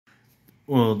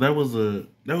Well, that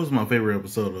was my favorite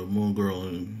episode of Moon Girl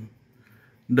and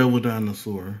Double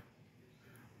Dinosaur.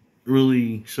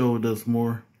 Really showed us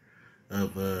more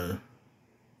of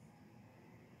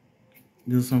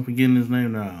just I'm forgetting his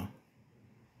name now.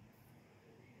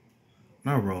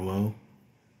 Not Rolo.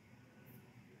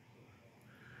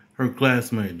 Her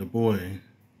classmate, the boy.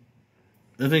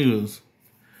 I think it was,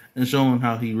 and showing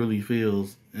how he really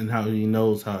feels and how he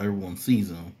knows how everyone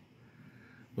sees him.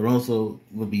 But also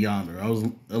the Beyonder. I was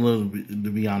a little bit the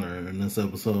Beyonder in this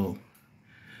episode.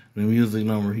 The music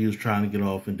number he was trying to get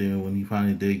off, and then when he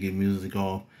finally did get music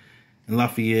off, and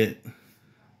Lafayette,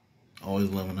 always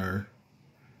loving her.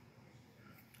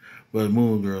 But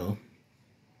Moon Girl,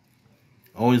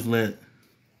 always let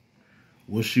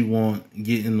what she want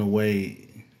get in the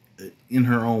way, in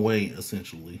her own way,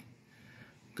 essentially.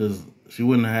 Because she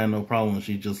wouldn't have had no problem if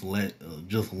she just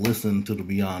listened to the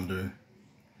Beyonder,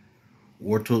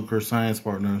 or took her science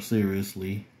partner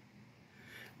seriously.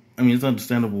 I mean, it's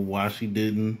understandable why she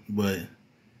didn't, but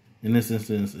in this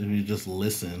instance, if you just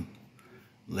listen,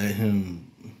 let him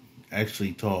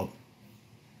actually talk,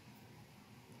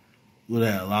 would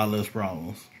have a lot less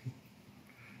problems.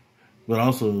 But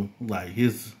also, like,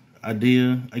 his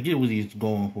idea, I get what he's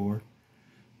going for,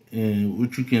 and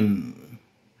what you can,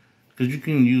 because you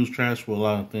can use trash for a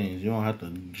lot of things. You don't have to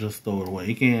just throw it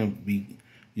away. It can be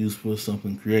used for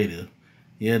something creative.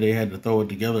 Yeah, they had to throw it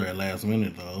together at last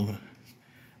minute, though.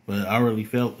 But I really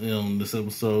felt this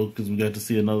episode because we got to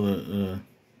see another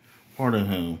part of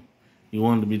him. He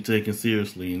wanted to be taken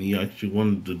seriously, and he actually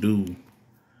wanted to do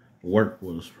work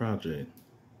for this project.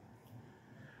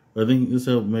 But I think this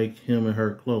helped make him and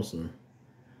her closer.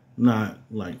 Not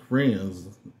like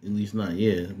friends, at least not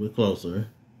yet, but closer.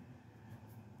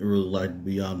 I really liked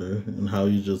Beyonder and how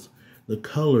the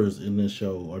colors in this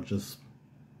show are just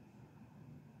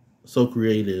so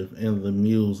creative, and the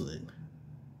music.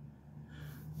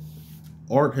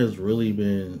 Art has really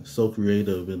been so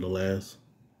creative in the last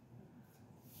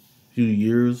few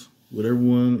years with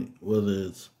everyone, whether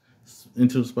it's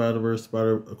Into the Spider-Verse,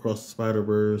 Across the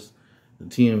Spider-Verse, the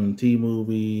TMNT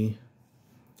movie,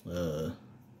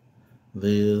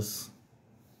 this,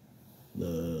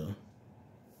 the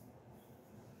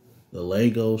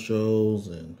Lego shows,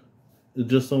 and it's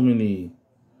just so many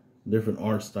different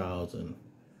art styles, and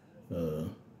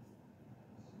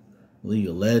League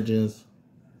of Legends.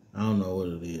 I don't know what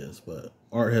it is, but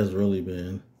art has really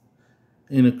been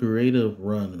in a creative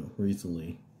run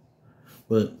recently.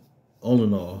 But all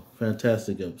in all,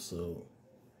 fantastic episode.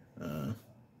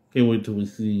 Can't wait till we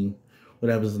see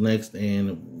what happens next,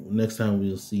 and next time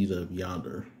we'll see the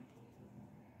Beyonder.